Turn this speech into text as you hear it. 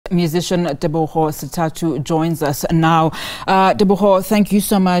Musician Tebogo Sithathu joins us now. Tebogo, thank you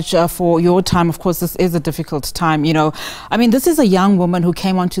so much for your time. Of course, this is a difficult time. You know, I mean, this is a young woman who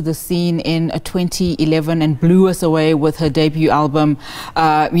came onto the scene in 2011 and blew us away with her debut album,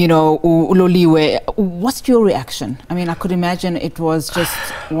 you know, Uloliwe. What's your reaction? I mean, I could imagine it was just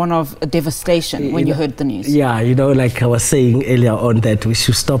one of devastation when you heard the news. Yeah, you know, like I was saying earlier on, that we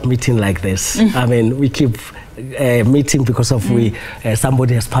should stop meeting like this. I mean, we keep meeting because of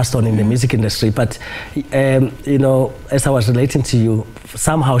somebody has passed on in the music industry, but you know, as I was relating to you,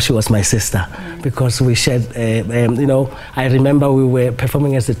 somehow she was my sister because we shared you know, I remember we were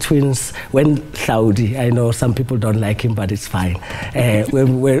performing as the twins when Saudi, I know some people don't like him, but it's fine,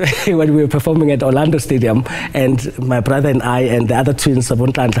 when we were performing at Orlando Stadium, and my brother and I and the other twins of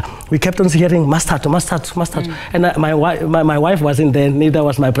Atlanta, we kept on hearing Mustard, Mustard, Mustard, and my wife wasn't there, neither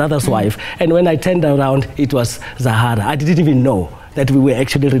was my brother's wife, and when I turned around, it was Zahara. I didn't even know that we were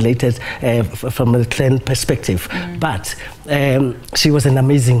actually related from a clan perspective. But she was an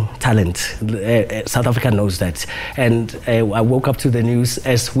amazing talent. South Africa knows that. And I woke up to the news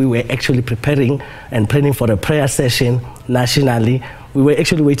as we were actually preparing and planning for a prayer session nationally. We were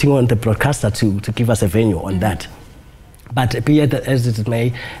actually waiting on the broadcaster to give us a venue on that. But be it as it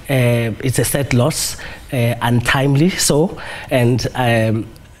may, it's a sad loss, untimely so. And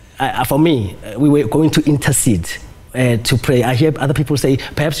for me, we were going to intercede to pray. I hear other people say,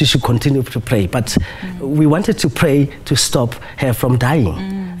 perhaps you should continue to pray. But we wanted to pray to stop her from dying.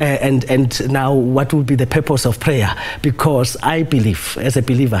 And now what would be the purpose of prayer? Because I believe, as a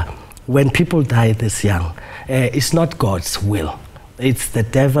believer, when people die this young, it's not God's will. It's the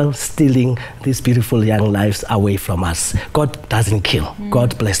devil stealing these beautiful young lives away from us. God doesn't kill.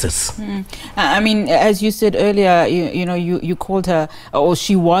 God blesses. I mean, as you said earlier, you know, you called her, or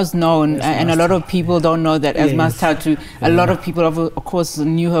she was known, and a lot of people don't know that as Sithathu. A lot of people, of course,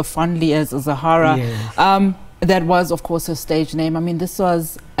 knew her fondly as Zahara. That was, of course, her stage name. I mean, this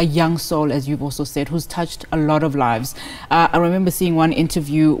was a young soul, as you've also said, who's touched a lot of lives. I remember seeing one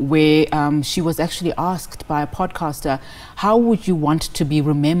interview where she was actually asked by a podcaster, how would you want to be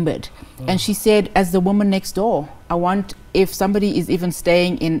remembered? And she said, as the woman next door. I want, if somebody is even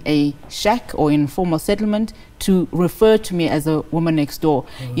staying in a shack or in formal settlement, to refer to me as a woman next door.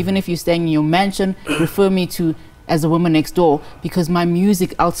 Even if you're staying in your mansion, refer me to as a woman next door, because my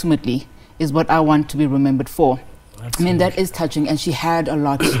music ultimately is what I want to be remembered for. Absolutely. I mean, that is touching, and she had a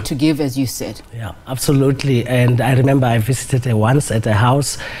lot to give, as you said. Yeah, absolutely. And I remember I visited her once at her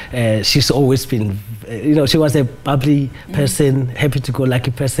house. She's always been, you know, she was a bubbly person,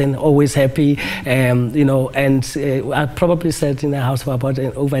 happy-to-go-lucky person, always happy, you know, and I probably sat in her house for about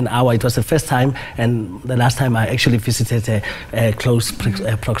over an hour. It was the first time and the last time I actually visited a close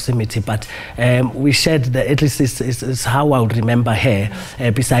proximity, but we shared that at least is how I would remember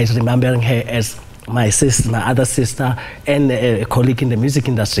her, besides remembering her as my sister, my other sister, and a colleague in the music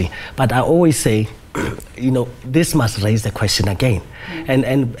industry. But I always say, you know, this must raise the question again.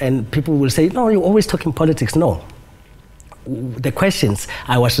 And people will say, no, you're always talking politics. No. The questions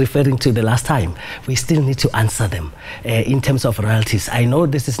I was referring to the last time, we still need to answer them in terms of royalties. I know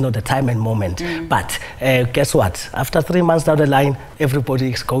this is not the time and moment, but guess what? After 3 months down the line,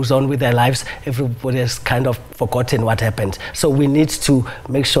 everybody goes on with their lives. Everybody has kind of forgotten what happened. So we need to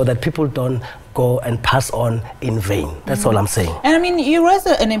make sure that people don't go and pass on in vain. That's all I'm saying. And I mean, you raised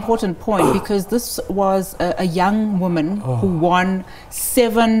an important point, because this was a young woman who won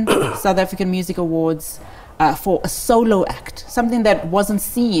 7 South African Music Awards for a solo act, something that wasn't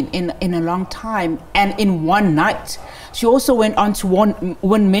seen in a long time, and in one night. She also went on to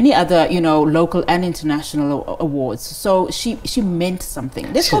win many other, you know, local and international awards. So she meant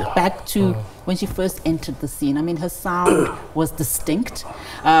something. Let's go back to when she first entered the scene. I mean, her sound was distinct.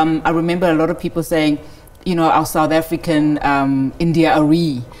 I remember a lot of people saying, you know, our South African India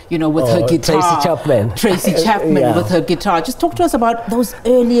Arie, you know, with her guitar. Tracy Chapman with her guitar. Just talk to us about those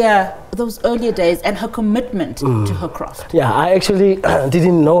earlier days and her commitment to her craft. Yeah, I actually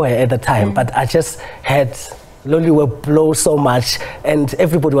didn't know her at the time, but I just had Loliwe blow so much, and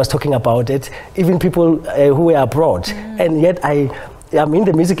everybody was talking about it, even people who were abroad. And yet I'm in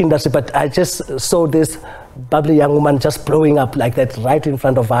the music industry, but I just saw this bubbly young woman just blowing up like that right in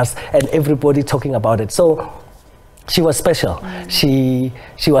front of us, and everybody talking about it. So she was special. She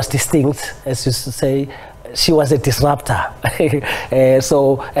was distinct, as you say. She was a disruptor.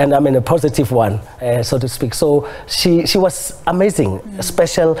 And I mean a positive one, so to speak. So she was amazing, a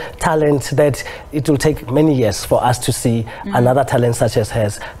special talent that it will take many years for us to see another talent such as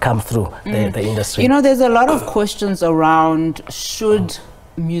hers come through the industry. You know, there's a lot of questions around, should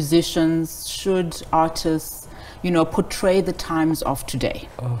musicians, should artists, portray the times of today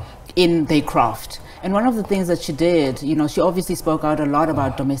in their craft. And one of the things that she did, she obviously spoke out a lot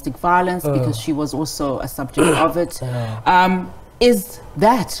about domestic violence because she was also a subject of it. Is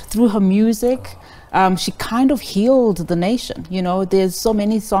that through her music, she kind of healed the nation. There's so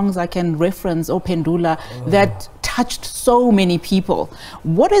many songs I can reference, Pendula, that touched so many people.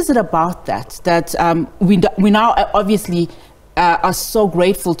 What is it about that we now obviously are so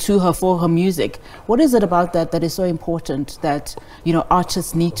grateful to her for her music? What is it about that is so important that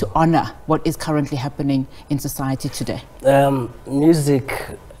artists need to honor what is currently happening in society today?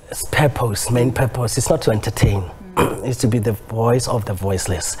 Music's main purpose is not to entertain. Is to be the voice of the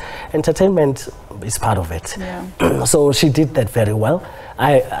voiceless. Entertainment is part of it. So she did that very well.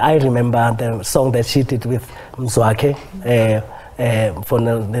 I remember the song that she did with Mzwakhe for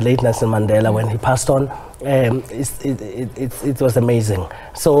the late Nelson Mandela when he passed on. It was amazing.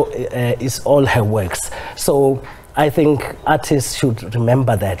 So it's all her works. So I think artists should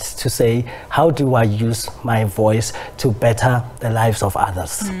remember that, to say, how do I use my voice to better the lives of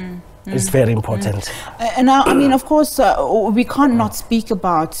others? It's very important. And now, of course, we can't not speak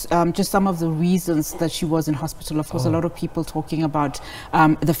about just some of the reasons that she was in hospital. Of course, a lot of people talking about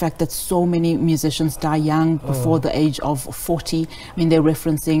the fact that so many musicians die young before the age of 40. They're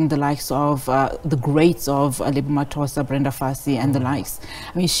referencing the likes of the greats of Lebo Mathosa, Brenda Fassie, and the likes.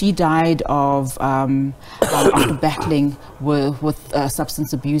 She died of after battling with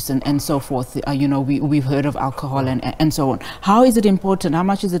substance abuse and so forth. We've heard of alcohol and so on. How is it important? How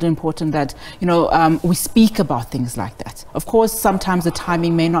much is it important that we speak about things like that? Of course, sometimes the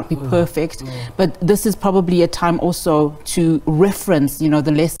timing may not be perfect, but this is probably a time also to reference the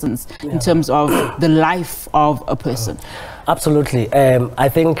lessons in terms of the life of a person. Absolutely. I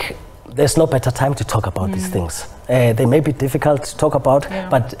think there's no better time to talk about these things. They may be difficult to talk about,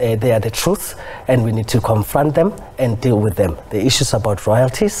 but they are the truth, and we need to confront them and deal with them. The issues about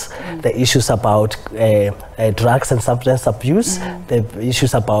royalties, the issues about drugs and substance abuse, the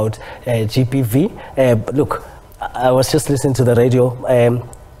issues about GBV. Look, I was just listening to the radio.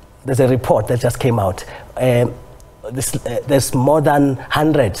 There's a report that just came out. There's more than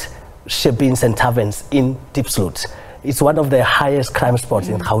 100 shebeens and taverns in Diepsloot. It's one of the highest crime spots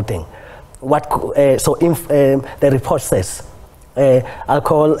in Gauteng. The report says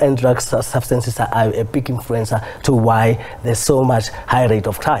alcohol and drugs substances are a big influencer to why there's so much high rate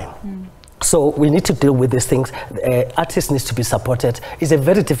of crime. So we need to deal with these things. Artists need to be supported. It's a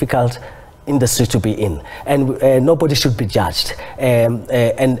very difficult industry to be in, and nobody should be judged. Like,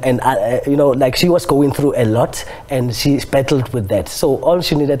 she was going through a lot, and she battled with that. So all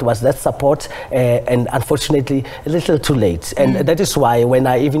she needed was that support, and unfortunately, a little too late. And that is why when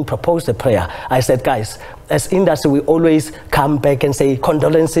I even proposed a prayer, I said, guys, as industry, we always come back and say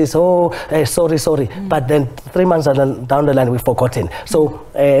condolences, sorry. But then 3 months down the line, we've forgotten. So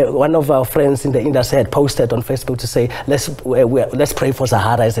one of our friends in the industry had posted on Facebook to say, let's pray for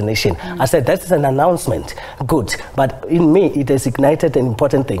Zahara as a nation. I said, that's an announcement. Good. But in me, it has ignited an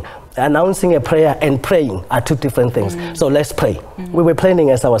important thing. Announcing a prayer and praying are two different things. So let's pray. We were planning,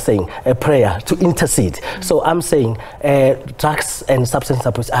 as I was saying, a prayer to intercede. So I'm saying drugs and substance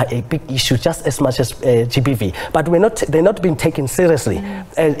abuse are a big issue, just as much as GBV. But they're not being taken seriously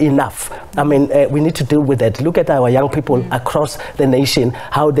enough. We need to deal with it. Look at our young people across the nation,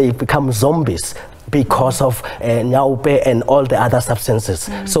 how they become zombies because of nyaupe and all the other substances.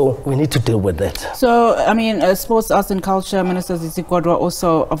 So we need to deal with that. So, Sports, Arts and Culture Minister Zizi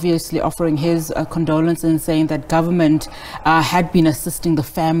also obviously offering his condolences and saying that government had been assisting the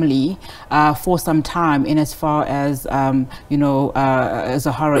family for some time in as far as,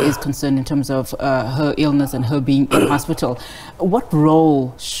 Zahara is concerned in terms of her illness and her being in hospital. What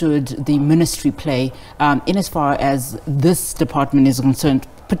role should the ministry play in as far as this department is concerned,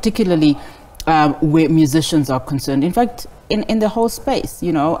 particularly where musicians are concerned? In fact, in the whole space,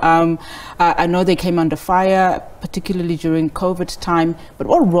 I know they came under fire, particularly during COVID time, but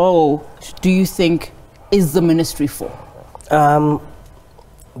what role do you think is the ministry for? The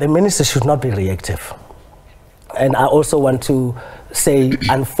ministry should not be reactive. And I also want to say,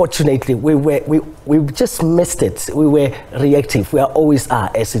 unfortunately, we just missed it. We were reactive. We always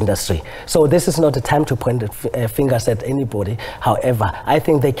are as industry. So this is not a time to point fingers at anybody. However, I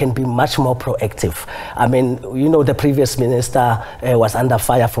think they can be much more proactive. The previous minister was under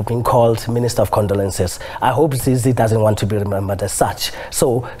fire for being called Minister of Condolences. I hope Zizi doesn't want to be remembered as such.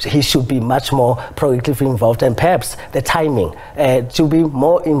 So he should be much more proactively involved, and perhaps the timing to be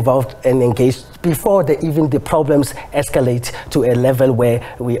more involved and engaged before the problems escalate to a level where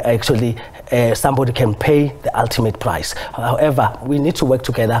we actually somebody can pay the ultimate price. However, we need to work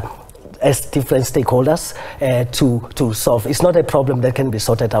together. as different stakeholders to solve. It's not a problem that can be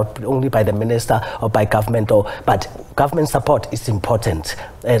sorted out only by the minister or by government, but government support is important,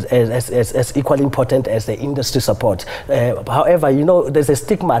 as equally important as the industry support. However, you know, there's a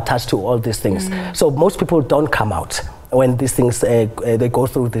stigma attached to all these things. So most people don't come out when these things, they go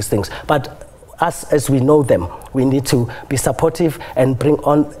through these things. But us, as we know them, we need to be supportive and bring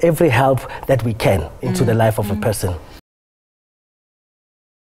on every help that we can into the life of a person.